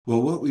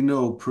Well, what we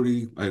know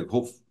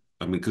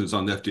I mean, because it's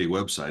on the FDA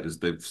website, is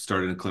they've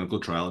started a clinical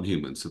trial in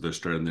humans. So they're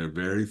starting their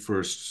very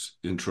first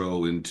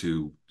intro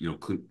into,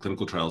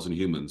 clinical trials in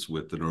humans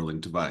with the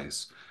Neuralink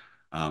device.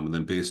 And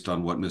then based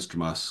on what Mr.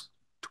 Musk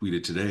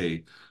tweeted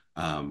today,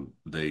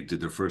 they did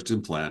their first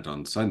implant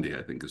on Sunday,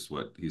 I think is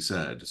what he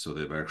said. So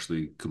they've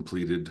actually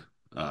completed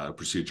a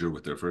procedure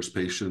with their first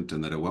patient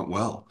and that it went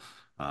well.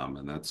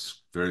 And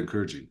that's very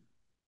encouraging.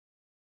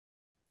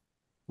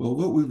 Well,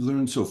 what we've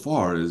learned so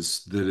far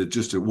is that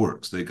it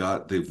works.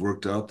 They've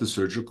worked out the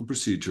surgical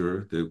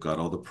procedure, they've got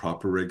all the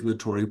proper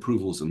regulatory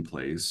approvals in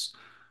place,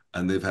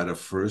 and they've had a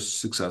first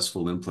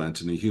successful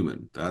implant in a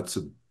human. That's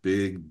a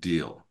big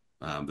deal.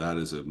 That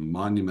is a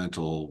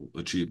monumental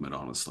achievement,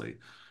 honestly.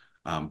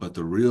 But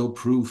the real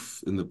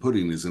proof in the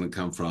pudding is going to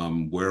come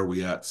from where are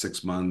we at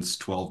 6 months,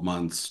 12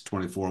 months,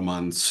 24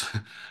 months.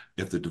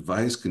 If the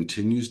device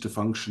continues to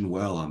function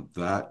well on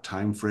that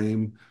time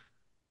frame,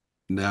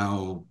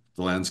 now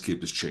the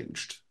landscape has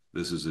changed.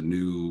 This is a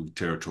new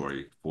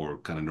territory for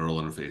kind of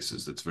neural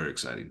interfaces that's very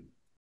exciting.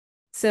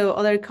 So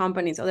other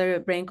companies, other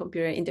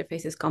brain-computer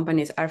interfaces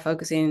companies are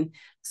focusing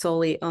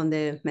solely on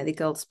the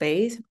medical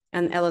space,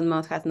 and Elon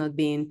Musk has not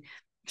been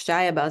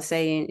shy about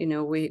saying,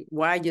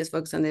 why just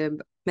focus on the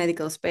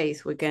medical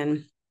space? We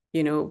can,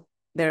 there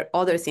are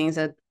other things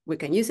that we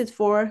can use it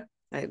for.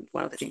 Like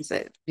one of the things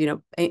that,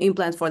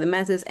 implants for the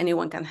masses,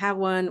 anyone can have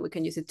one. We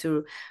can use it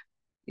to,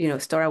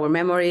 store our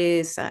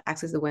memories,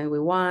 access the one we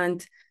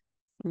want.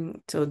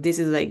 So this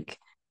is like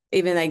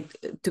even like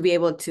to be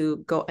able to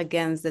go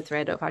against the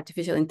threat of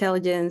artificial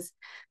intelligence.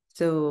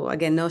 So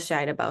again, no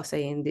shy about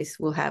saying this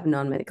will have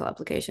non-medical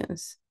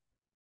applications.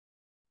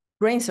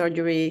 Brain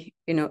surgery,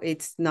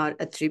 it's not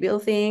a trivial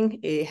thing.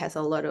 It has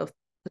a lot of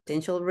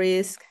potential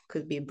risk.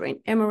 Could be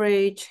brain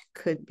hemorrhage,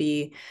 could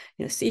be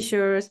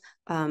seizures.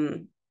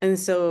 And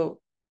so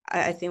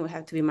I think we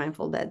have to be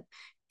mindful that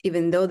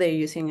even though they're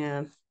using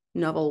a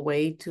novel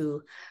way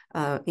to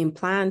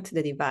implant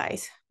the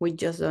device, we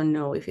just don't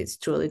know if it's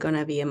truly going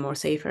to be a more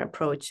safer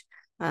approach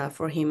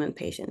for human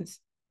patients.